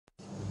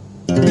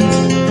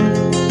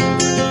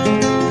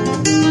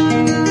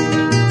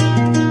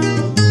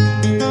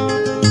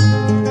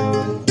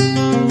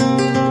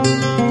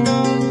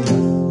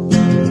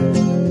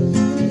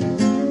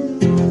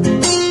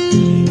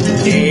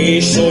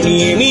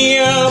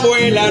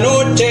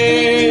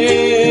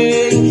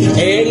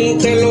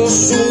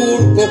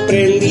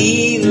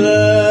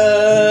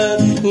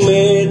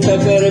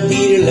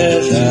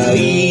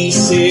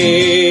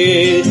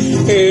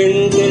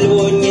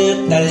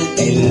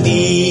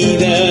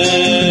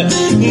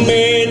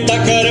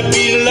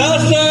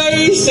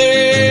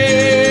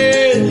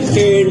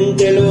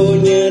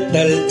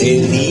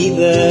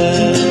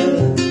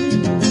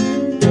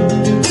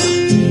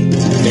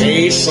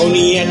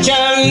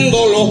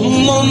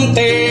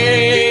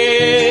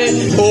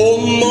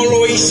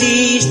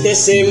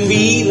meses en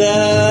vida,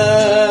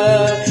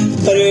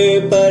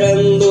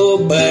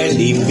 preparando para el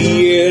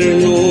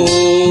invierno,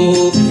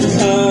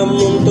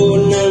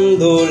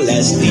 amontonando la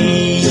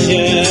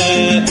astilla,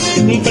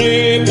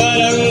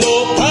 preparando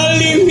para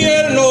el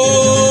invierno,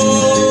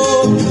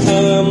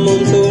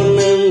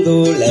 amontonando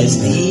la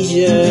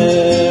astilla.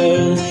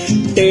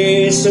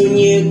 Te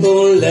soñé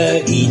con la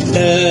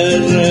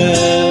guitarra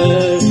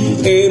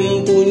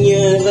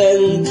empuñada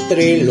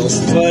entre los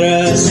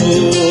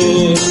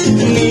brazos,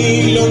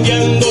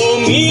 milongueando,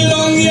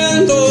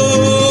 milongueando.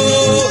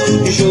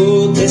 Yo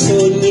te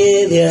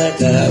soñé de a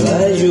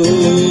caballo,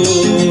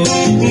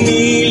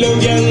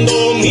 milongueando,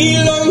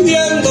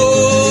 milongueando.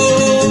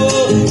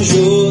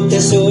 Yo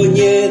te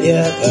soñé de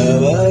a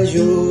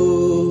caballo.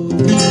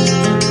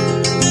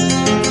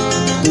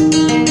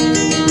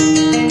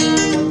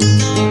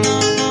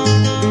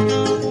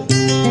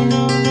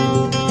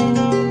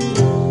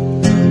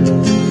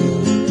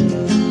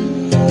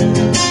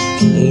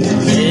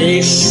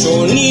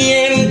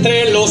 Soñé entre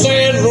los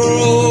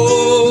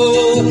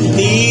cerros,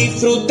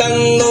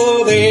 disfrutando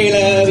de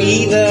la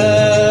vida,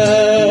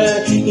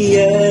 y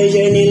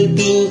allá en el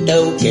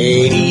Pintao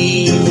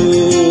querido,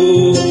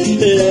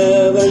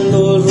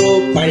 lavando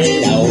ropa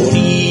en la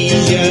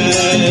orilla,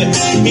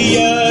 y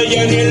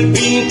allá en el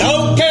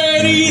Pintao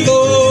querido,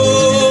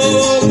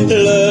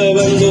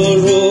 lavando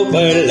ropa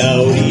en la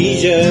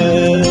orilla.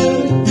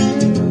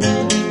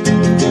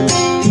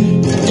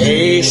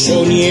 Te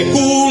soñé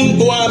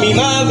junto a mi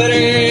madre,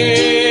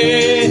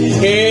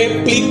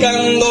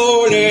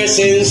 explicándole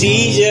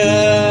sencilla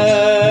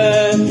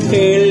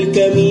el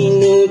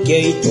camino que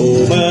hay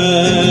tomado.